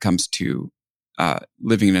when it comes to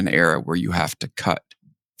living in an era where you have to cut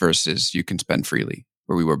versus you can spend freely,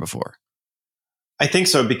 where we were before? I think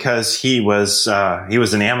so, because he was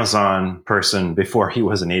an Amazon person before he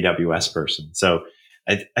was an AWS person. So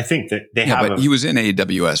I think that he was in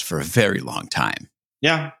AWS for a very long time.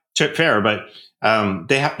 Yeah, fair, but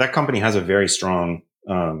that company has a very strong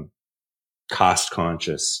cost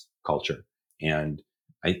conscious culture, and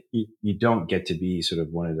you don't get to be sort of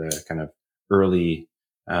one of the kind of early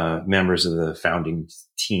members of the founding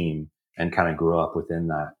team and kind of grow up within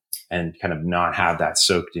that and kind of not have that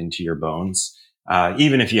soaked into your bones.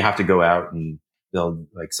 Even if you have to go out and build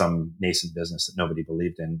like some nascent business that nobody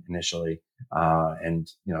believed in initially, and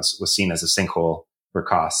was seen as a sinkhole for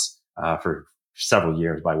costs for several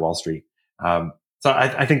years by Wall Street. So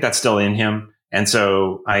I think that's still in him, and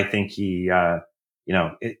so I think he's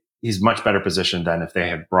much better positioned than if they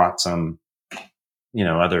had brought some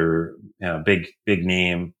other big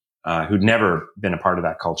name who'd never been a part of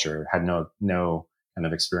that culture, had no kind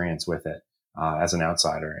of experience with it as an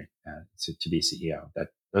outsider to be CEO. That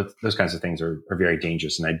those kinds of things are very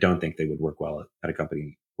dangerous, and I don't think they would work well at a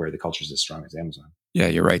company where the culture is as strong as Amazon. Yeah,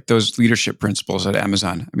 you're right. Those leadership principles at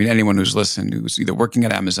Amazon. I mean, anyone who's listened, who's either working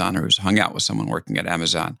at Amazon or who's hung out with someone working at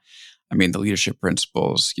Amazon, I mean, the leadership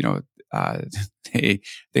principles, they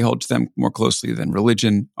hold to them more closely than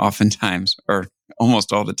religion, oftentimes, or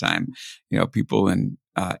almost all the time. People in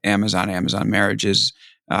Amazon marriages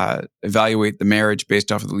evaluate the marriage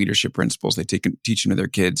based off of the leadership principles they teach them to their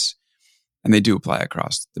kids, and they do apply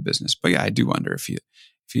across the business. But yeah, I do wonder if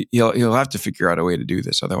he'll have to figure out a way to do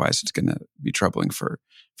this. Otherwise, it's going to be troubling for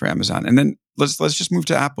Amazon. And then let's just move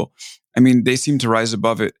to Apple. I mean, they seem to rise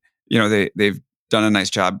above it. They've done a nice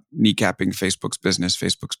job kneecapping Facebook's business.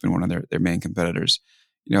 Facebook's been one of their main competitors.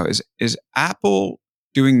 Is Apple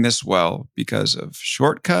doing this well because of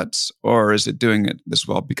shortcuts, or is it doing it this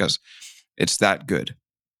well because it's that good?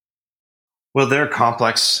 Well, they're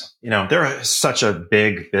complex. They're such a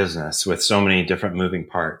big business with so many different moving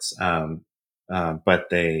parts. But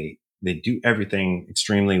they do everything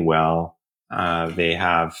extremely well. They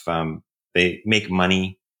make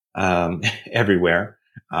money everywhere.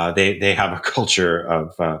 They have a culture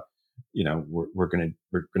of we're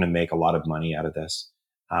gonna make a lot of money out of this,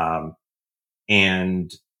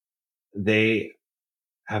 and they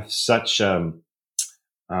have such a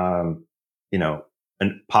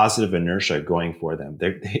positive inertia going for them.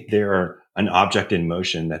 They are an object in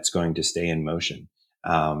motion that's going to stay in motion,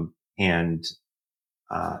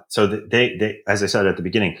 so they, as I said at the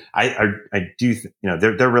beginning, I do,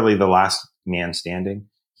 they're really the last man standing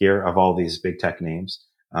here of all these big tech names.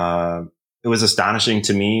 It was astonishing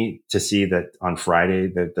to me to see that on Friday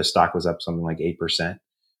the stock was up something like 8%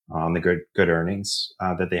 on the good earnings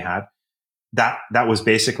that they had. That was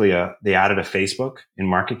basically they added a Facebook in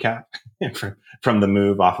market cap from the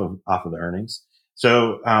move off of the earnings.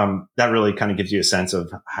 So that really kind of gives you a sense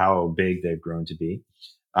of how big they've grown to be.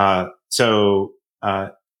 What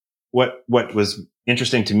was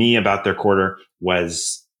interesting to me about their quarter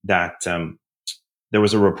was that there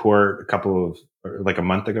was a report a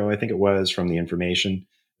month ago, I think it was, from The Information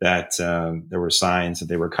that there were signs that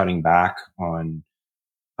they were cutting back on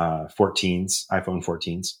iPhone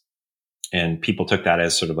 14s, and people took that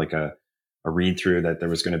as sort of like a read through that there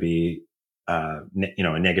was going to be a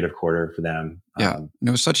negative quarter for them. Yeah, and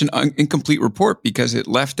it was such an incomplete report because it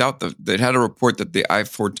left out it had a report that the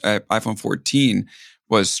iPhone 14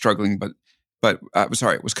 was struggling, but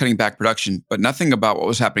it was cutting back production, but nothing about what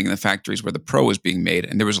was happening in the factories where the Pro was being made,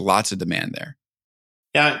 and there was lots of demand there.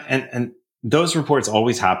 Yeah, and those reports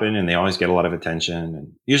always happen, and they always get a lot of attention,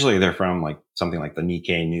 and usually they're from like something like the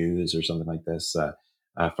Nikkei News or something like this.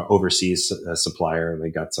 From overseas supplier,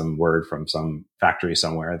 they got some word from some factory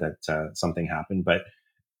somewhere that something happened. But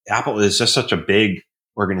Apple is just such a big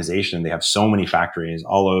organization; they have so many factories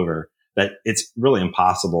all over that it's really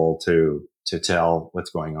impossible to tell what's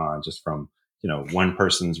going on just from one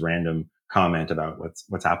person's random comment about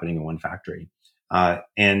what's happening in one factory.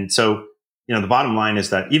 And so the bottom line is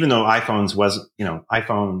that even though iPhone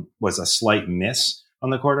was a slight miss on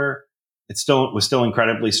the quarter, it was still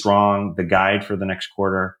incredibly strong. The guide for the next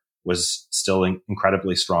quarter was still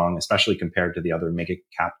incredibly strong, especially compared to the other mega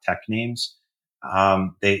cap tech names.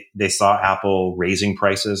 They saw Apple raising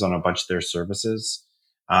prices on a bunch of their services,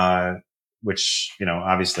 which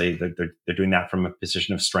obviously they're doing that from a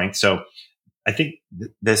position of strength. So I think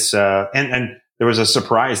this and there was a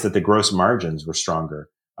surprise that the gross margins were stronger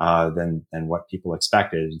than what people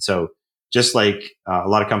expected. And so just like a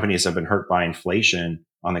lot of companies have been hurt by inflation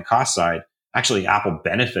on the cost side, actually Apple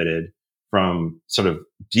benefited from sort of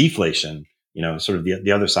deflation, sort of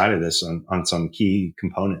the other side of this on some key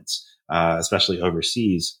components, especially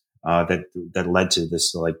overseas, that led to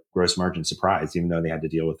this like gross margin surprise, even though they had to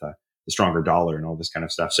deal with the stronger dollar and all this kind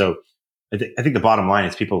of stuff. So I think the bottom line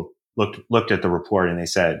is people looked at the report and they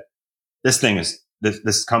said,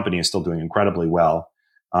 this company is still doing incredibly well.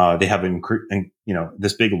 They have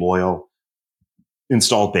this big loyal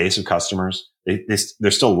installed base of customers.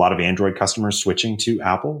 There's still a lot of Android customers switching to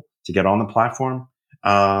Apple to get on the platform.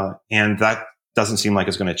 And that doesn't seem like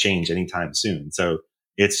it's going to change anytime soon. So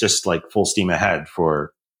it's just like full steam ahead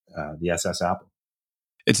for the SS Apple.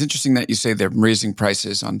 It's interesting that you say they're raising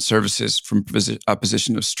prices on services from a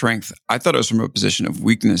position of strength. I thought it was from a position of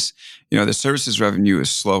weakness. The services revenue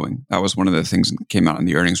is slowing. That was one of the things that came out in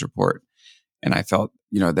the earnings report. And I felt,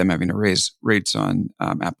 them having to raise rates on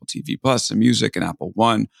Apple TV Plus and Music and Apple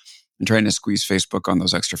One and trying to squeeze Facebook on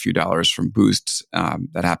those extra few dollars from boosts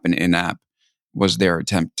that happen in-app was their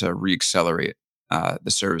attempt to reaccelerate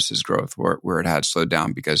the services growth where it had slowed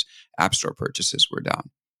down because App Store purchases were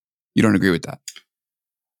down. You don't agree with that?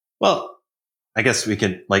 Well, I guess we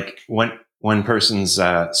could, like, one person's,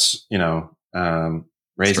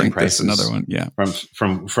 raising Strength prices. Another one, yeah.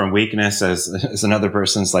 From weakness as another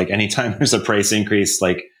person's, like, anytime there's a price increase,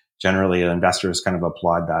 like, generally investors kind of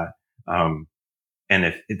applaud that. And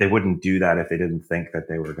if they wouldn't do that if they didn't think that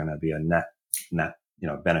they were going to be a net,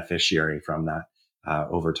 beneficiary from that,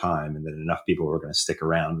 over time, and that enough people were going to stick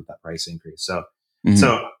around with that price increase. So,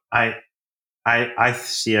 so I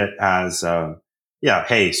see it as,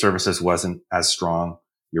 hey, services wasn't as strong.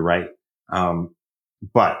 You're right.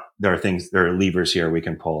 But there are levers here we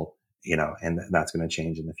can pull, and that's going to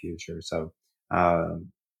change in the future. So,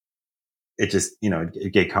 it just,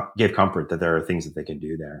 it gave comfort that there are things that they can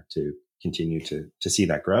do there to continue to see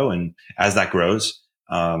that grow. And as that grows,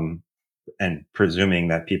 and presuming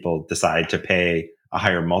that people decide to pay a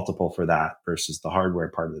higher multiple for that versus the hardware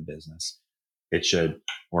part of the business, it should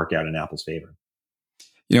work out in Apple's favor.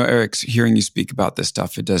 Eric, hearing you speak about this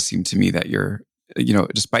stuff, it does seem to me that you're,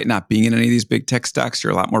 despite not being in any of these big tech stocks,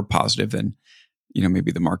 you're a lot more positive than,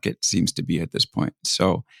 maybe the market seems to be at this point.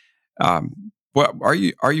 So, what are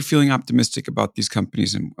you feeling optimistic about these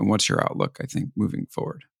companies, and what's your outlook, I think, moving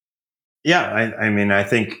forward? Yeah, I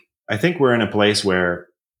think we're in a place where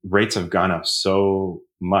rates have gone up so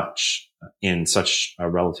much in such a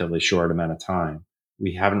relatively short amount of time.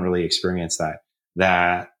 We haven't really experienced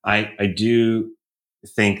that I do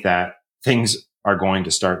think that things are going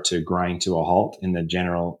to start to grind to a halt in the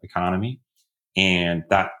general economy. And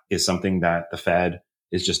that is something that the Fed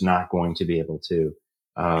is just not going to be able to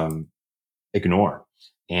ignore.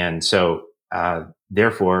 And so,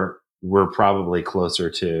 therefore, we're probably closer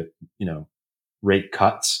to, rate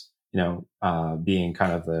cuts, being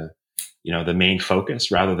kind of the main focus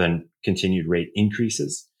rather than continued rate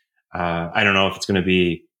increases. I don't know if it's going to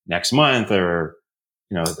be next month or,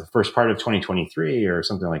 the first part of 2023 or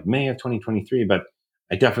something like May of 2023. But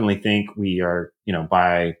I definitely think we are,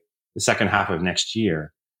 by the second half of next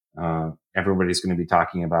year, everybody's going to be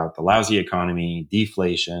talking about the lousy economy,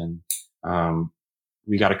 deflation.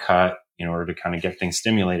 We got to cut in order to kind of get things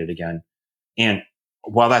stimulated again. And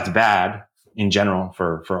while that's bad in general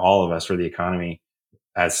for all of us, for the economy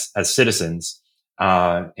as citizens,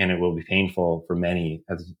 and it will be painful for many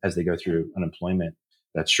as they go through unemployment,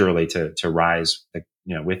 that's surely to rise,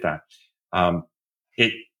 with that.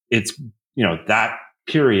 It's that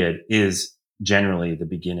period is generally the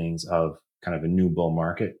beginnings of kind of a new bull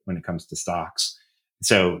market when it comes to stocks.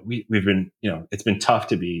 So we've been, it's been tough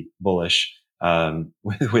to be bullish,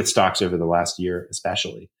 with stocks over the last year,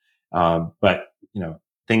 especially. But,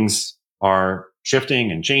 things are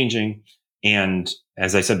shifting and changing. And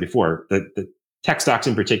as I said before, the tech stocks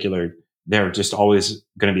in particular, they're just always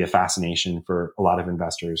going to be a fascination for a lot of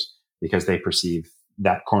investors because they perceive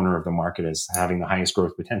that corner of the market as having the highest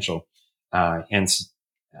growth potential. And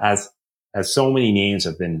as so many names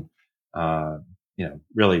have been,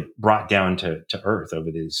 really brought down to earth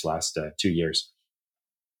over these last 2 years,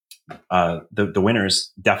 the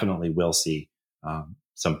winners definitely will see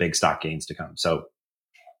some big stock gains to come. So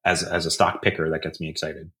as a stock picker, that gets me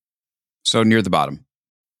excited. So near the bottom.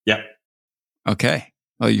 Yep. Okay.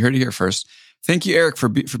 Well, you heard it here first. Thank you, Eric, for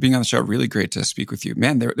being on the show. Really great to speak with you.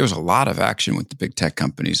 Man, there was a lot of action with the big tech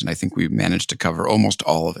companies, and I think we managed to cover almost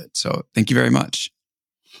all of it. So thank you very much.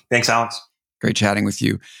 Thanks, Alex. Great chatting with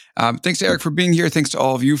you. Thanks to Eric for being here. Thanks to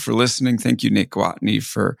all of you for listening. Thank you, Nate Gwatney,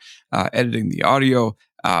 for editing the audio.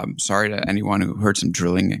 Sorry to anyone who heard some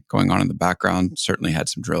drilling going on in the background. Certainly had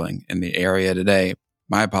some drilling in the area today.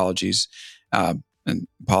 My apologies. And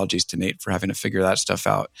apologies to Nate for having to figure that stuff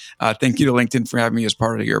out. Thank you to LinkedIn for having me as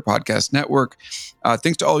part of your podcast network.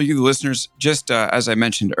 Thanks to all of you, the listeners. Just as I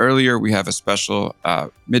mentioned earlier, we have a special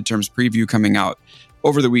midterms preview coming out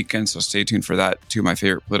over the weekend, so stay tuned for that. Two of my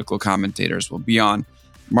favorite political commentators will be on,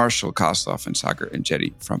 Marshall Kosloff and Sagar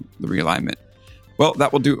Enjeti from The Realignment. Well,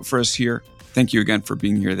 that will do it for us here. Thank you again for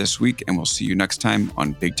being here this week, and we'll see you next time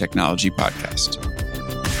on Big Technology Podcast.